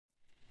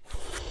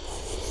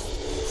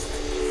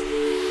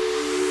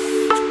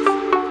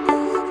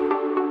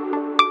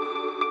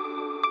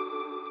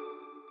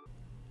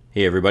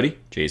Hey everybody,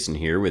 Jason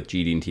here with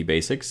GD&T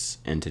Basics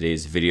and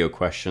today's video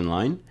question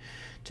line.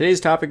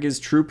 Today's topic is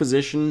true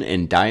position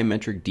and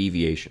diametric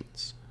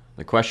deviations.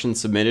 The question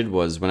submitted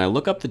was, when I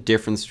look up the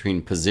difference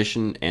between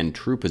position and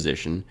true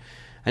position,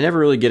 I never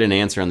really get an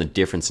answer on the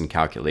difference in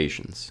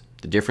calculations.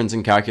 The difference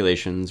in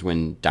calculations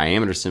when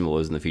diameter symbol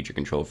is in the feature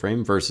control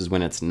frame versus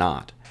when it's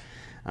not.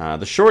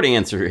 The short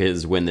answer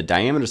is when the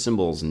diameter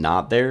symbol is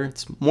not there,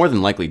 it's more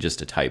than likely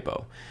just a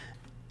typo.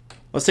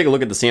 Let's take a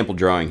look at the sample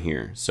drawing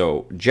here.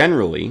 So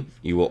generally,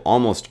 you will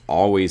almost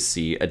always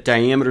see a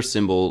diameter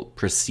symbol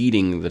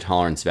preceding the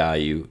tolerance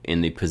value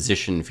in the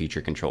position feature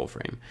control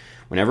frame.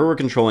 Whenever we're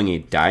controlling a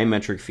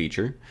diametric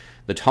feature,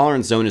 the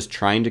tolerance zone is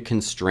trying to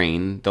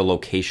constrain the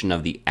location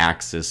of the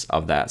axis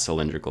of that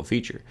cylindrical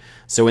feature.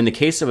 So in the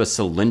case of a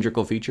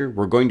cylindrical feature,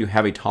 we're going to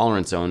have a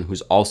tolerance zone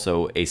who's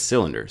also a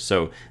cylinder.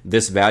 So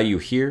this value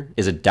here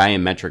is a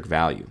diametric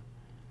value.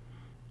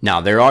 Now,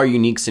 there are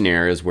unique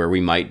scenarios where we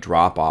might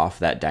drop off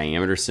that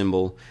diameter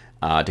symbol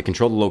to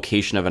control the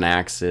location of an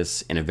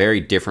axis in a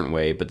very different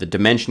way, but the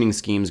dimensioning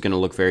scheme is going to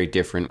look very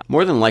different.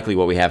 More than likely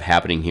what we have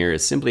happening here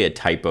is simply a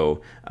typo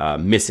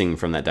missing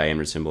from that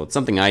diameter symbol. It's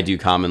something I do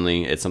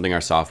commonly. It's something our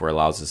software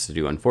allows us to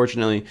do,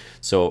 unfortunately.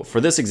 So for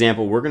this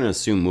example, we're going to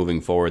assume moving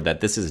forward that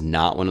this is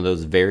not one of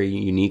those very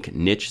unique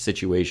niche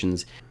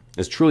situations.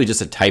 It's truly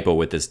just a typo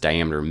with this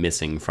diameter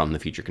missing from the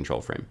feature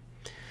control frame.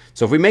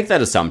 So if we make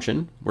that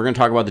assumption, we're going to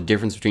talk about the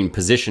difference between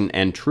position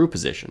and true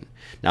position.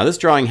 Now this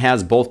drawing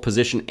has both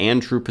position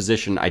and true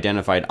position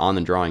identified on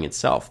the drawing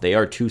itself. They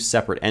are two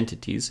separate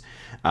entities.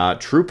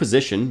 True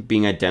position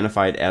being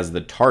identified as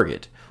the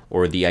target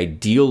or the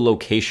ideal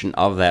location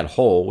of that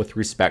hole with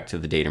respect to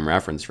the datum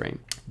reference frame.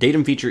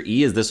 Datum feature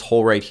E is this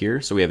hole right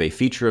here. So we have a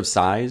feature of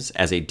size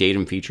as a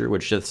datum feature,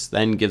 which just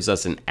then gives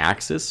us an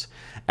axis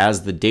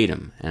as the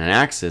datum. And an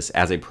axis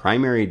as a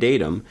primary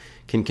datum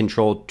can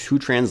control two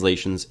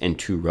translations and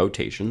two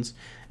rotations.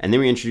 And then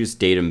we introduce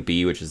datum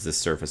B, which is this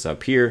surface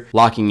up here,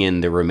 locking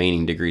in the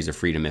remaining degrees of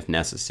freedom if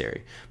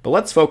necessary. But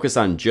let's focus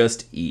on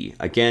just E.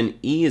 Again,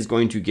 E is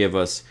going to give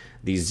us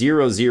the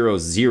 0, 0,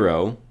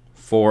 0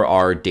 for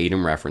our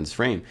datum reference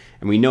frame.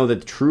 And we know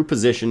that the true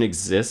position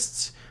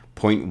exists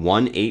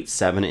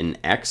 0.187 in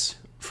X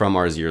from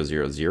our 0,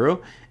 0,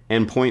 0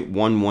 and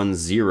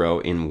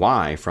 0.110 in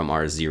Y from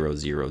our 0,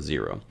 0,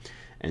 0.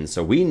 And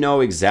so we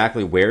know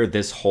exactly where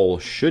this hole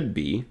should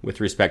be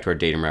with respect to our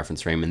datum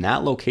reference frame, and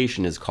that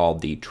location is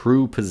called the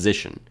true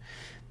position.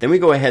 Then we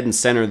go ahead and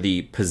center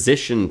the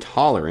position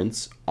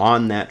tolerance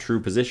on that true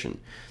position.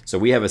 So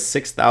we have a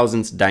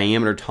 6,000th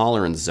diameter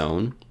tolerance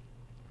zone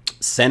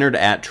centered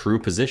at true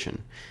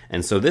position.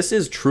 And so this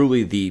is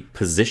truly the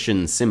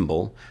position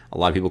symbol. A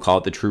lot of people call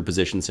it the true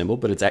position symbol,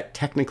 but it's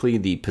technically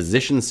the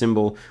position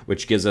symbol,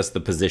 which gives us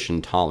the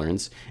position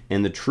tolerance.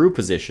 And the true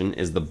position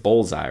is the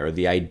bullseye, or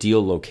the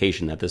ideal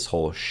location that this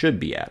hole should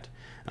be at.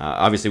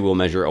 Obviously, we'll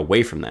measure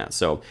away from that.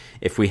 So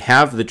if we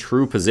have the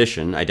true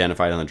position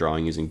identified on the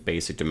drawing using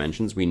basic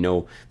dimensions, we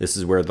know this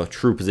is where the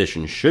true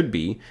position should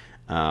be.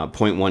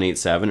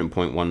 0.187 and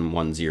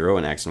 0.110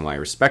 in X and Y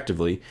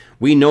respectively.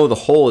 We know the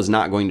hole is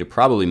not going to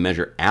probably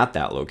measure at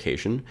that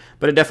location,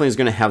 but it definitely is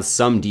going to have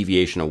some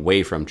deviation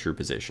away from true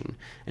position.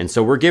 And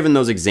so we're given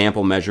those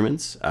example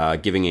measurements,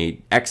 giving a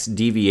X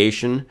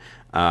deviation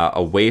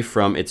away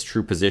from its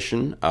true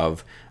position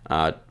of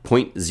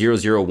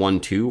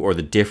 0.0012, or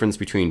the difference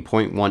between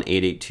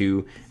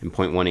 0.1882 and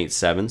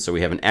 0.187. So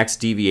we have an X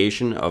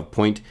deviation of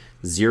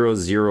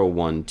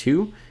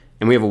 0.0012.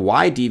 And we have a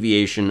Y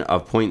deviation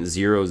of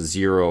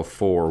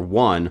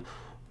 0.0041,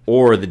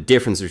 or the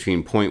difference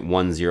between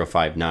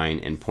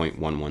 0.1059 and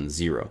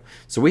 0.110.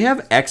 So we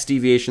have X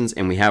deviations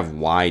and we have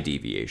Y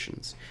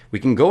deviations. We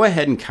can go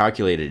ahead and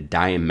calculate a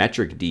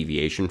diametric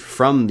deviation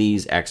from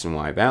these X and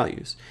Y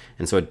values.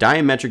 And so a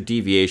diametric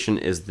deviation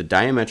is the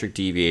diametric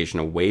deviation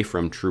away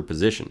from true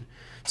position.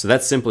 So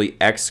that's simply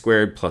X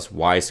squared plus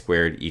Y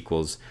squared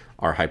equals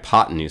our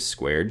hypotenuse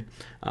squared.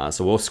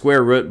 So we'll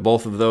square root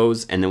both of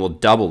those, and then we'll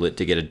double it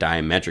to get a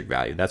diametric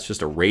value. That's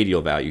just a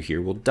radial value here.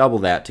 We'll double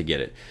that to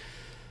get it.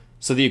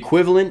 So the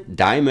equivalent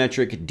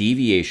diametric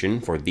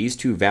deviation for these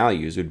two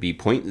values would be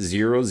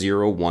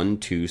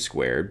 0.0012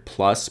 squared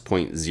plus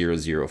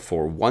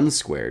 0.0041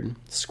 squared.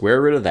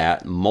 Square root of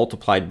that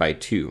multiplied by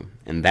 2,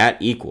 and that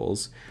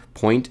equals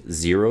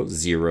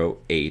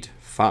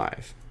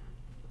 0.0085.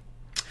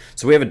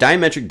 So we have a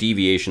diametric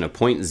deviation of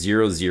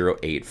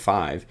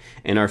 0.0085,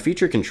 and our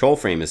feature control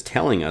frame is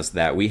telling us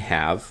that we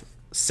have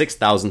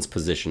 6,000th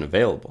position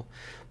available.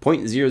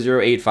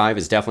 0.0085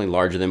 is definitely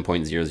larger than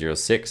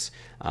 0.006,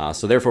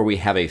 so therefore we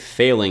have a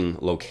failing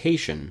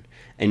location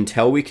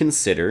until we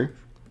consider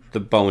the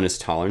bonus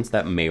tolerance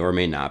that may or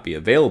may not be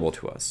available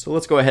to us. So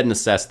let's go ahead and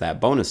assess that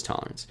bonus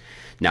tolerance.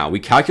 Now, we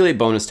calculate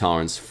bonus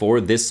tolerance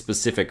for this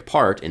specific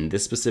part in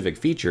this specific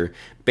feature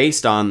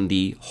based on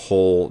the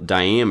hole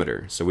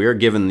diameter. So we are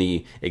given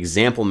the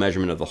example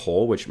measurement of the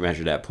hole, which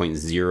measured at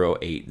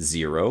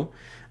 0.080.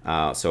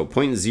 So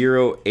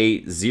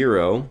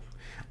 0.080,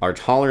 our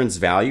tolerance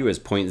value is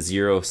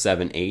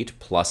 0.078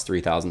 plus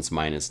 0.003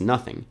 minus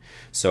nothing.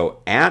 So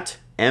at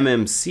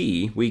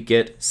MMC, we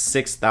get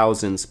 6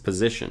 thousandths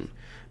position.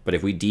 But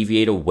if we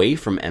deviate away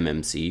from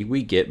MMC,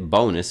 we get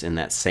bonus in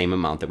that same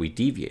amount that we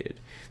deviated.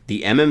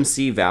 The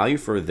MMC value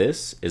for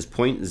this is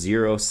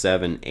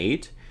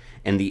 0.078,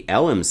 and the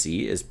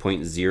LMC is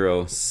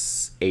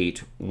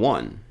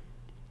 0.081.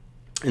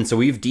 And so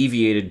we've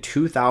deviated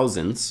 2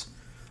 thousandths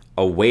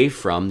away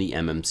from the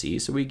MMC,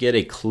 so we get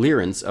a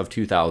clearance of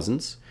 2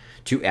 thousandths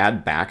to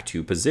add back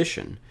to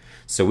position.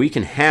 So we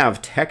can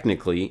have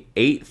technically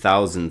 8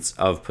 thousandths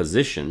of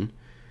position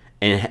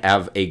and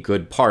have a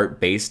good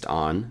part based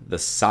on the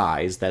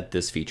size that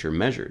this feature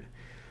measured.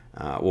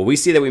 Well, we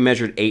see that we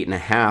measured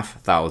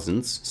 8.5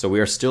 thousandths, so we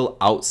are still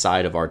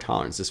outside of our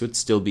tolerance. This would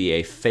still be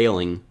a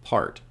failing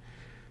part.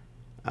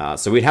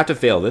 So we'd have to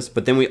fail this,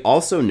 but then we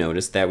also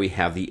notice that we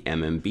have the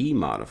MMB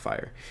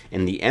modifier.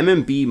 And the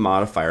MMB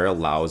modifier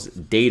allows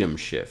datum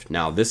shift.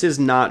 Now, this is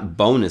not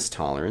bonus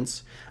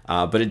tolerance,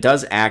 but it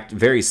does act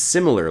very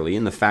similarly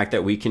in the fact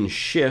that we can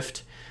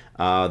shift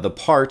the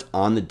part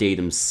on the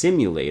datum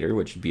simulator,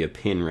 which would be a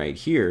pin right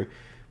here.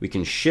 We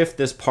can shift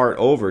this part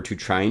over to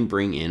try and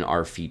bring in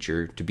our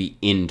feature to be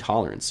in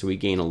tolerance. So we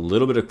gain a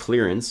little bit of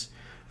clearance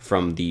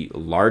from the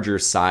larger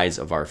size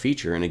of our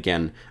feature. And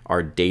again,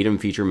 our datum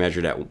feature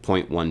measured at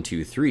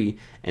 0.123.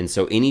 And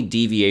so any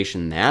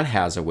deviation that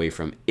has away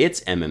from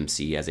its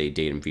MMC as a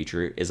datum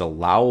feature is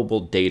allowable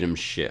datum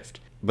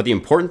shift. But the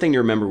important thing to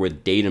remember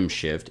with datum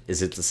shift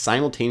is it's a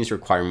simultaneous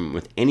requirement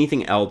with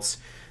anything else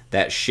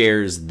that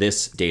shares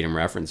this datum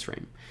reference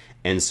frame.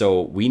 And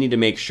so we need to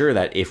make sure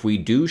that if we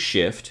do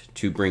shift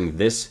to bring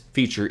this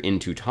feature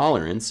into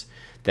tolerance,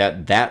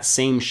 that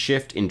same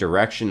shift in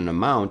direction and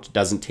amount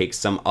doesn't take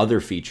some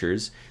other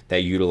features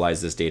that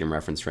utilize this datum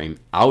reference frame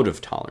out of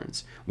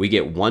tolerance. We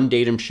get one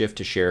datum shift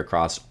to share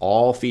across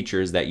all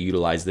features that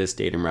utilize this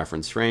datum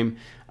reference frame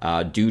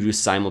due to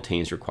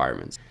simultaneous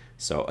requirements.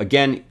 So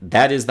again,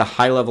 that is the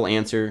high-level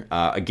answer.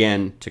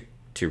 Again,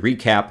 to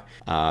recap,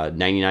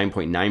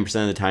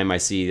 99.9% of the time I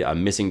see a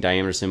missing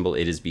diameter symbol,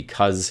 it is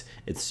because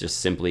it's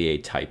just simply a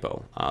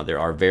typo. There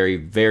are very,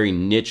 very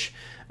niche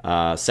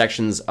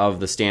sections of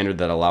the standard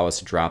that allow us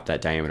to drop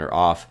that diameter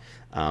off,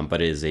 but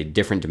it is a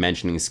different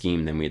dimensioning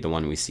scheme than the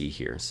one we see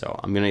here. So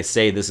I'm going to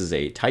say this is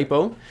a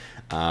typo.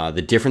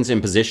 The difference in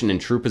position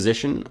and true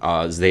position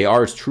is they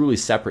are truly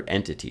separate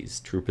entities.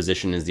 True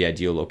position is the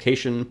ideal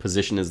location,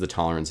 position is the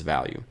tolerance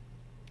value.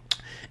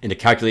 And to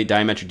calculate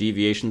diametric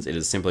deviations, it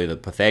is simply the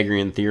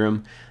Pythagorean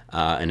theorem.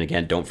 And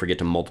again, don't forget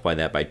to multiply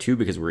that by 2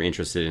 because we're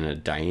interested in a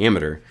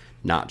diameter,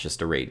 not just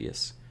a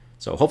radius.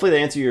 So hopefully that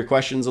answered your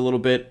questions a little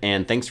bit,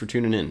 and thanks for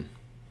tuning in.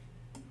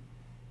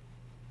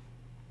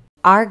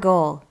 Our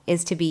goal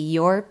is to be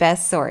your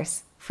best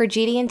source for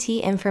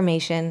GD&T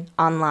information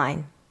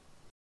online.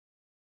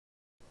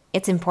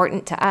 It's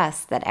important to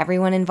us that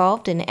everyone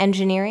involved in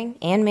engineering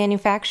and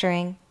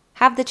manufacturing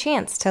have the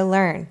chance to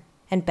learn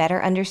and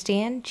better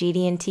understand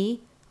GD&T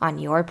on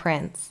your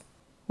prints.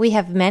 We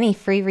have many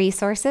free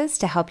resources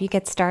to help you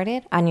get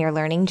started on your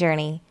learning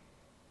journey.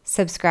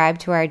 Subscribe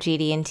to our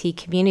GD&T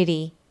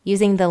community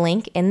using the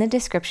link in the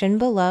description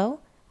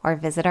below or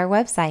visit our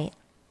website.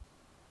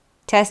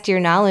 Test your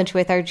knowledge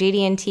with our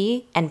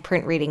GD&T and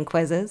print reading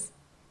quizzes.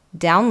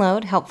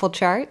 Download helpful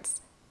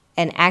charts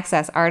and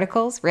access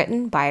articles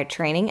written by our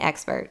training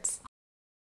experts.